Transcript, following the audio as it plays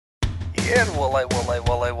Yen wallay wallay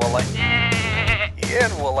wallay wallay.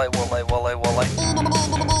 Yen wallay wallay wallay wallay.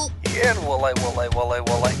 Yen wallay wallay wallay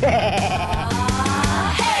wallay.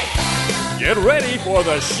 Get ready for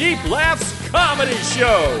the Sheep Laughs Comedy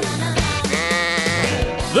Show.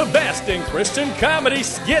 The best in Christian comedy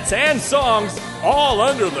skits and songs, all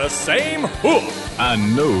under the same hook. I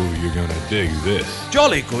know you're gonna dig this.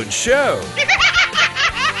 Jolly good show.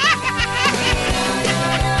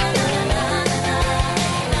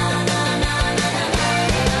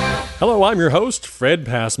 Hello, I'm your host, Fred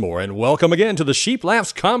Passmore, and welcome again to the Sheep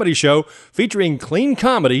Laughs Comedy Show featuring clean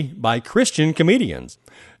comedy by Christian comedians.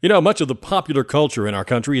 You know, much of the popular culture in our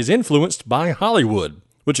country is influenced by Hollywood,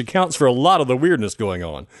 which accounts for a lot of the weirdness going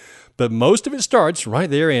on. But most of it starts right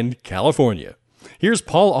there in California. Here's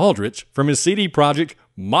Paul Aldrich from his CD project,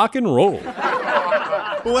 Mock and Roll.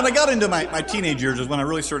 Well, when I got into my teenage years is when I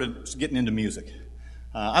really started getting into music.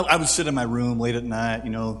 I would sit in my room late at night,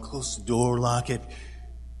 close the door, lock it,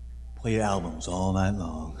 play albums all night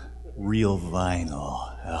long. Real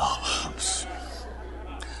vinyl albums.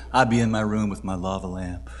 I'd be in my room with my lava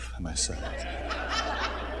lamp by my side.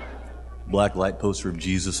 Black light poster of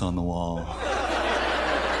Jesus on the wall.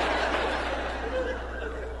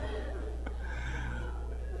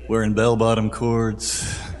 Wearing bell-bottom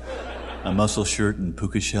cords, a muscle shirt, and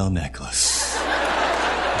puka shell necklace.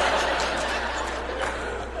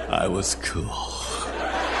 I was cool.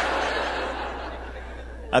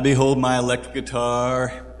 I behold my electric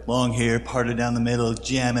guitar, long hair parted down the middle,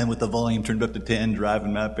 jamming with the volume turned up to 10,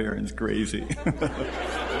 driving my parents crazy.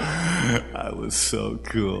 I was so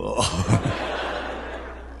cool.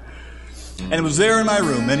 And it was there in my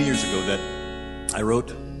room many years ago that I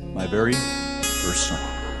wrote my very first song.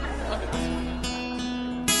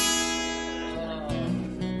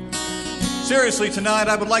 Seriously, tonight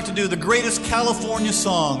I would like to do the greatest California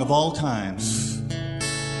song of all times,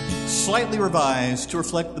 slightly revised to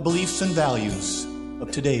reflect the beliefs and values of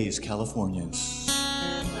today's Californians.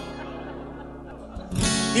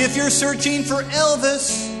 If you're searching for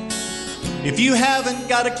Elvis, if you haven't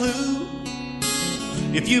got a clue,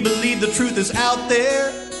 if you believe the truth is out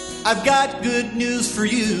there, I've got good news for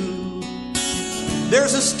you.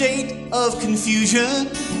 There's a state of confusion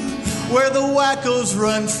where the wackos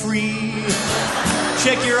run free.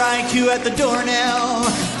 Check your IQ at the door now.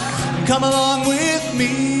 Come along with me.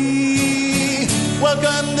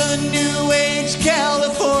 Welcome to the New Age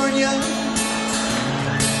California.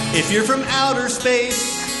 If you're from outer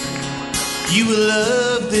space, you will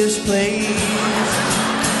love this place.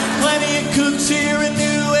 Plenty of kooks here in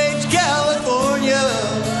New Age California.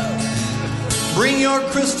 Bring your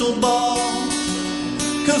crystal ball,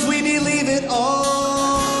 'cause we believe it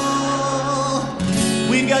all.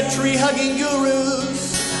 We've got tree-hugging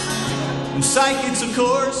gurus and psychics, of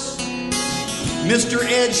course. Mr.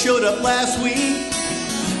 Ed showed up last week.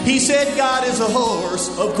 He said God is a horse,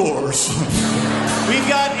 of course. We've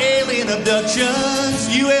got alien abductions,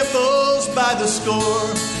 UFOs by the score.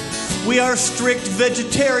 We are strict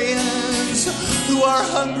vegetarians who are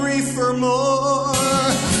hungry for more.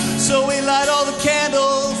 So we light all the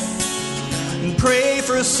candles and pray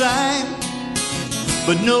for a sign.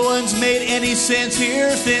 But no one's made any sense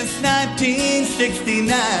here since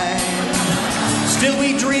 1969. Still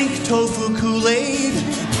we drink tofu Kool-Aid,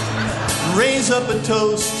 raise up a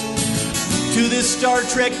toast to this Star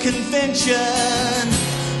Trek convention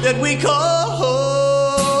that we call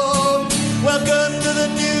home. Welcome to the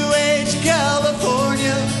New Age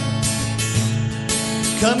California.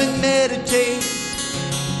 Come and meditate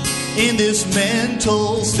in this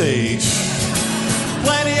mental state.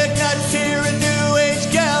 Plenty of nuts here in New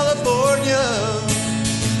Age California,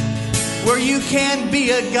 where you can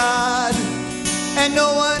be a god and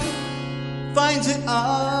no one finds it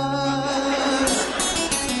odd.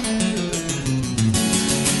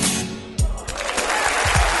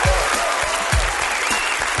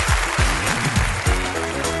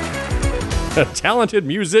 A talented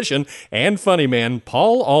musician and funny man,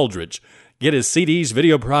 Paul Aldrich. Get his CDs,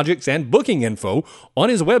 video projects, and booking info on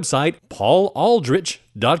his website,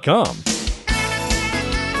 paulaldrich.com.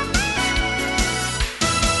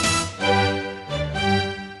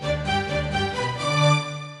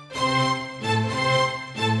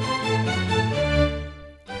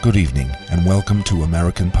 Good evening, and welcome to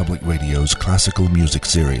American Public Radio's classical music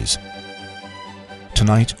series.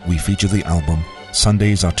 Tonight, we feature the album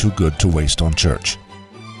Sundays Are Too Good to Waste on Church,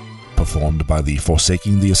 performed by the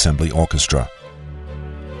Forsaking the Assembly Orchestra.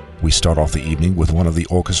 We start off the evening with one of the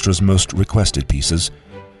orchestra's most requested pieces,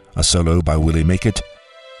 a solo by Willie Make-It,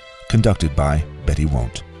 conducted by Betty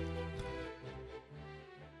Won't.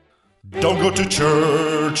 Don't go to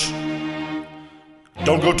church.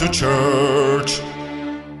 Don't go to church.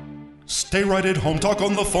 Stay right at home, talk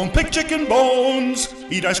on the phone, pick chicken bones,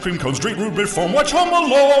 eat ice cream cones, drink root beer foam, watch Home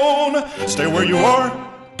Alone. Stay where you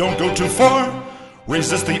are, don't go too far.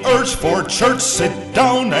 Resist the urge for church, sit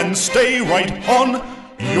down and stay right on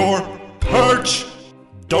your perch.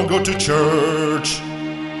 Don't go to church.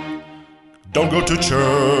 Don't go to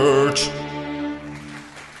church.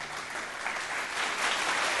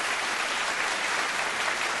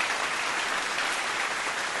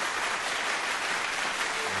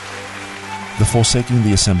 The Forsaking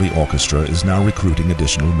the Assembly Orchestra is now recruiting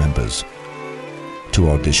additional members.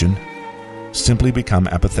 To audition, simply become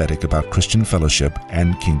apathetic about Christian fellowship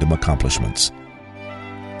and kingdom accomplishments.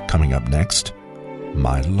 Coming up next,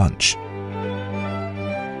 My Lunch.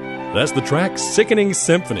 That's the track Sickening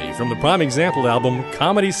Symphony from the Prime Example album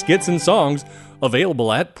Comedy, Skits, and Songs,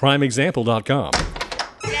 available at primeexample.com.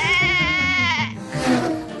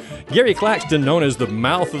 Gary Claxton, known as the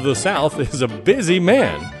Mouth of the South, is a busy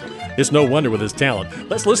man. It's no wonder with his talent.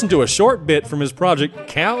 Let's listen to a short bit from his project,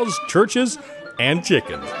 Cows, Churches, and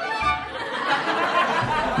Chickens.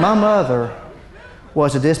 My mother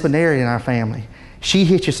was a disciplinarian in our family. She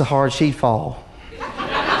hit you so hard she'd fall.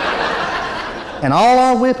 And all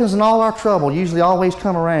our whippings and all our trouble usually always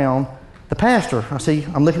come around the pastor.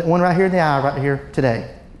 I'm looking at one right here in the eye right here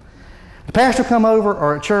today. The pastor come over,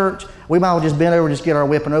 or at church, we might well just bend over and just get our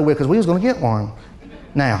whipping over with because we was going to get one.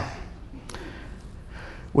 Now,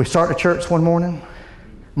 we start the church one morning.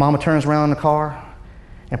 Mama turns around in the car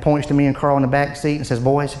and points to me and Carl in the back seat and says,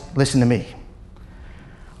 "Boys, listen to me.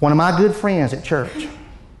 One of my good friends at church,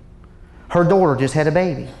 her daughter just had a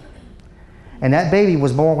baby. And that baby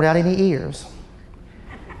was born without any ears.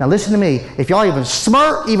 Now listen to me. If y'all even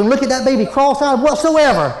smirk, even look at that baby cross-eyed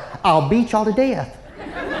whatsoever, I'll beat y'all to death.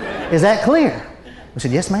 Is that clear?" We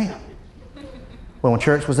said, "Yes, ma'am." Well, when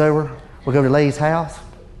church was over, we go to the lady's house.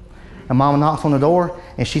 And Mama knocks on the door,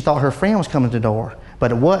 and she thought her friend was coming to the door.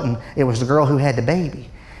 But it wasn't. It was the girl who had the baby.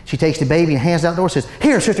 She takes the baby and hands out the door and says,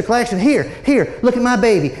 "Here, Sister Claxton, here, look at my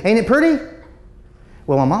baby. Ain't it pretty?"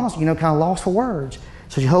 Well, my mama's, kind of lost for words.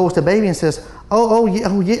 So she holds the baby and says, oh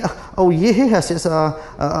yes, it's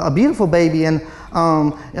a beautiful baby, and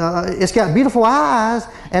it's got beautiful eyes,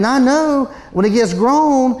 and I know when it gets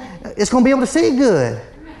grown, it's going to be able to see good."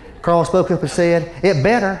 Carl spoke up and said, "It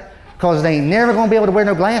better, because it ain't never going to be able to wear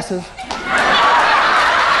no glasses."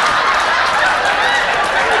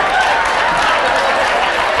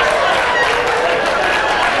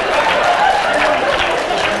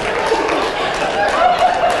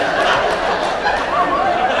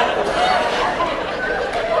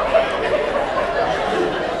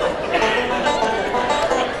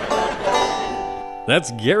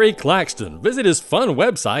 That's Gary Claxton. Visit his fun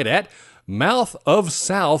website at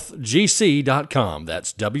mouthofsouthgc.com.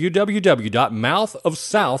 That's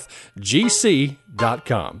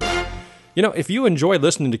www.mouthofsouthgc.com. If you enjoy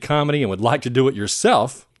listening to comedy and would like to do it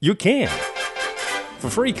yourself, you can. For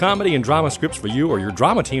free comedy and drama scripts for you or your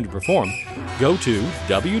drama team to perform, go to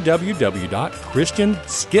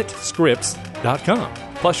www.christianskitscripts.com.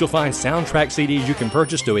 Plus, you'll find soundtrack CDs you can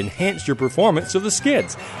purchase to enhance your performance of the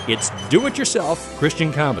skits. It's do-it-yourself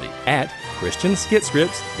Christian comedy at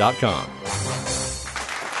christianskitscripts.com.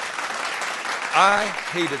 I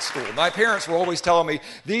hated school. My parents were always telling me,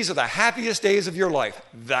 "These are the happiest days of your life."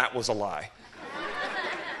 That was a lie.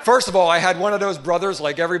 First of all, I had one of those brothers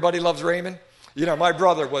like Everybody Loves Raymond. My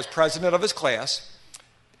brother was president of his class,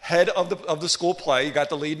 head of the school play. He got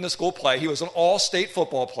the lead in the school play. He was an all-state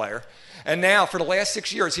football player. And now, for the last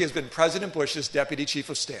 6 years, he has been President Bush's deputy chief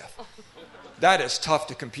of staff. That is tough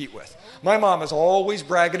to compete with. My mom is always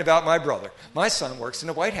bragging about my brother. "My son works in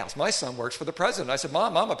the White House. My son works for the president." I said,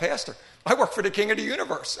 "Mom, I'm a pastor. I work for the king of the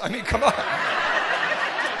universe. I mean, come on.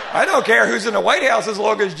 I don't care who's in the White House as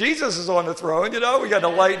long as Jesus is on the throne. We got to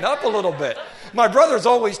lighten up a little bit." My brother's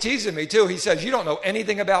always teasing me, too. He says, "You don't know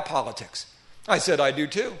anything about politics." I said, "I do,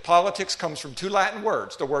 too. Politics comes from two Latin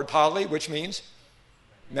words. The word poly, which means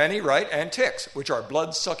many, right? And ticks, which are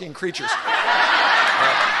blood-sucking creatures."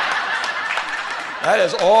 That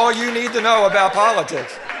is all you need to know about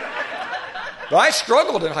politics. But I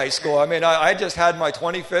struggled in high school. I just had my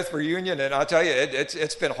 25th reunion, and I'll tell you,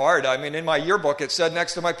 it's been hard. In my yearbook, it said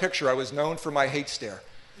next to my picture, I was known for my hate stare.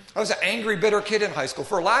 I was an angry, bitter kid in high school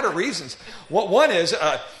for a lot of reasons. One is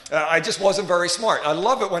I just wasn't very smart. I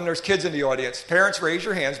love it when there's kids in the audience. Parents, raise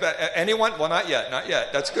your hands. Anyone? Well, not yet.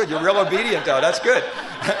 That's good. You're real obedient, though. That's good.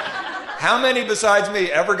 How many besides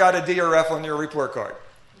me ever got a D or F on your report card?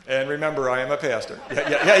 And remember, I am a pastor.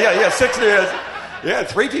 Yeah. 6 years. Yeah,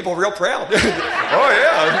 3 people real proud. Oh,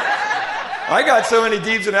 yeah. I got so many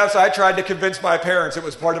D's and F's, I tried to convince my parents it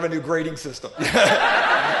was part of a new grading system. D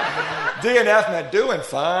and F meant doing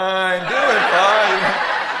fine.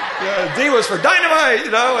 D was for dynamite,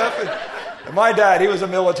 you know. And my dad, he was a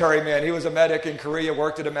military man. He was a medic in Korea,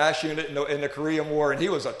 worked at a MASH unit in the Korean War, and he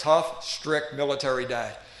was a tough, strict military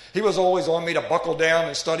dad. He was always on me to buckle down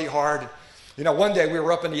and study hard. You know, one day we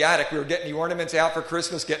were up in the attic. We were getting the ornaments out for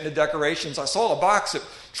Christmas, getting the decorations. I saw a box of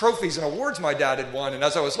trophies and awards my dad had won. And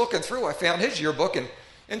as I was looking through, I found his yearbook, and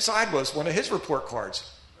inside was one of his report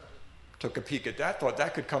cards. Took a peek at that, thought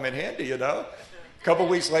that could come in handy, you know. A couple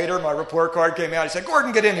weeks later, my report card came out. He said,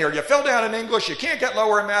 Gordon, get in here. You fell down in English. You can't get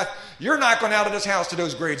lower in math. You're not going out of this house till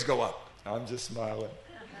those grades go up. I'm just smiling.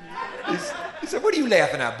 He said, what are you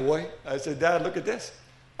laughing at, boy? I said, Dad, look at this.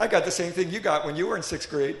 I got the same thing you got when you were in 6th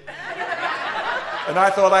grade. And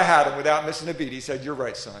I thought I had him without missing a beat. He said, you're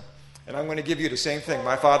right, son. And I'm going to give you the same thing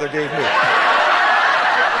my father gave me.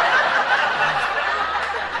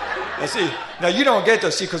 Now you don't get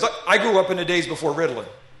this, because I grew up in the days before Ritalin.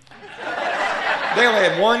 They only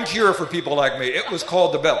had one cure for people like me. It was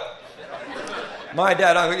called the belt. My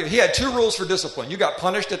dad, he had 2 rules for discipline. You got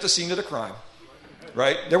punished at the scene of the crime,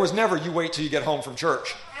 right? There was never, you wait till you get home from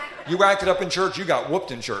church. You acted up in church, you got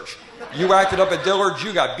whooped in church. You acted up at Dillard's,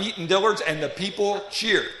 you got beaten Dillard's, and the people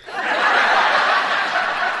cheered.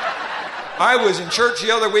 I was in church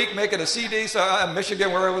the other week making a CD in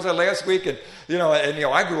Michigan, where I was last week, and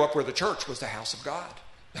I grew up where the church was the house of God.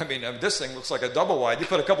 I mean, this thing looks like a double wide. You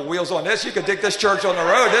put a couple wheels on this, you could take this church on the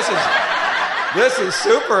road. This is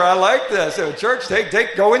super. I like this. So church,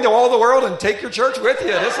 go into all the world and take your church with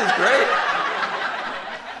you. This is great.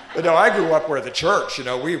 But no, I grew up where the church,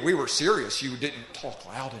 we were serious. You didn't talk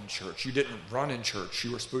loud in church. You didn't run in church.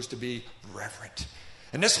 You were supposed to be reverent.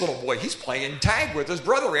 And this little boy, he's playing tag with his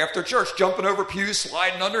brother after church, jumping over pews,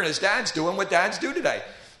 sliding under, and his dad's doing what dads do today.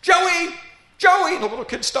 Joey! And the little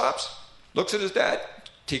kid stops, looks at his dad,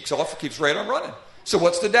 takes off, keeps right on running. So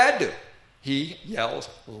what's the dad do? He yells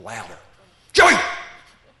louder. Joey!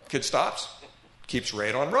 Kid stops. Keeps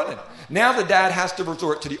right on running. Now the dad has to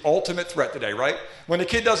resort to the ultimate threat today, right? When the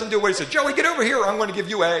kid doesn't do what he said, Joey, get over here. I'm going to give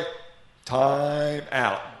you a time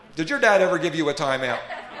out. Did your dad ever give you a time out?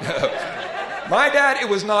 My dad, it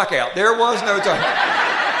was knockout. There was no time.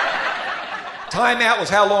 Time out was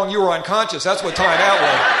how long you were unconscious. That's what time out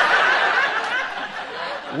was.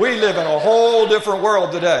 We live in a whole different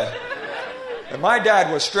world today. And my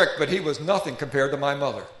dad was strict, but he was nothing compared to my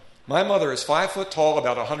mother. My mother is 5 foot tall,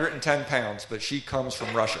 about 110 pounds, but she comes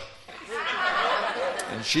from Russia.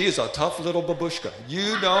 And she is a tough little babushka.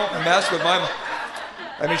 You don't mess with my mom.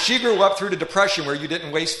 I mean, she grew up through the Depression where you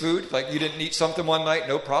didn't waste food. Like, you didn't eat something one night,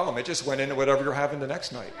 no problem. It just went into whatever you're having the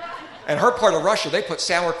next night. And her part of Russia, they put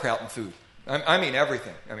sauerkraut in food. I mean,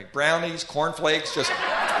 everything. I mean, brownies, cornflakes, just...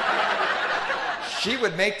 She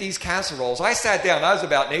would make these casseroles. I sat down. I was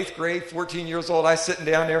about in 8th grade, 14 years old. I was sitting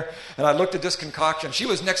down there, and I looked at this concoction. She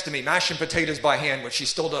was next to me, mashing potatoes by hand, which she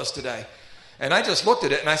still does today. And I just looked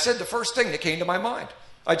at it, and I said the first thing that came to my mind.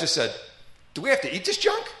 I just said, do we have to eat this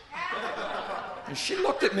junk? And she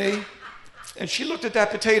looked at me, and she looked at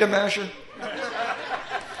that potato masher.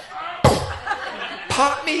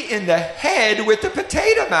 Popped me in the head with the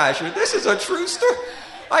potato masher. This is a true story.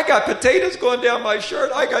 I got potatoes going down my shirt.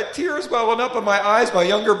 I got tears welling up in my eyes. My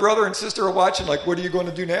younger brother and sister are watching like, what are you going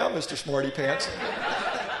to do now, Mr. Smarty Pants?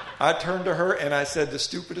 I turned to her and I said the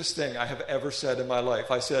stupidest thing I have ever said in my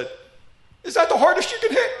life. I said, is that the hardest you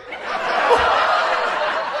can hit?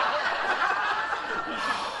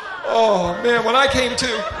 Oh, man, when I came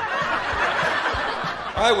to,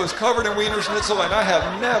 I was covered in Wiener Schnitzel, and I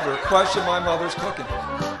have never questioned my mother's cooking.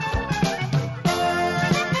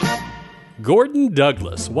 Gordon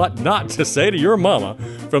Douglas, What Not to Say to Your Mama,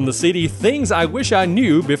 from the CD Things I Wish I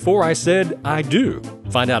Knew Before I Said I Do.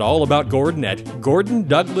 Find out all about Gordon at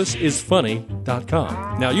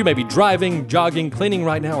GordonDouglasIsFunny.com. Now, you may be driving, jogging, cleaning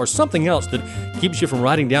right now, or something else that keeps you from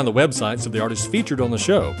writing down the websites of the artists featured on the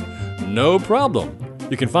show. No problem.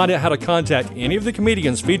 You can find out how to contact any of the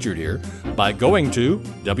comedians featured here by going to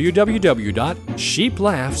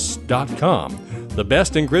www.sheeplaughs.com. The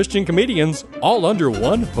best in Christian comedians, all under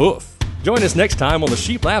one hoof. Join us next time on the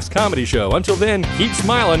Sheep Laughs Comedy Show. Until then, keep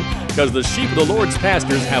smiling, because the sheep of the Lord's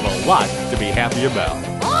pastures have a lot to be happy about.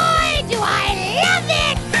 Boy, do I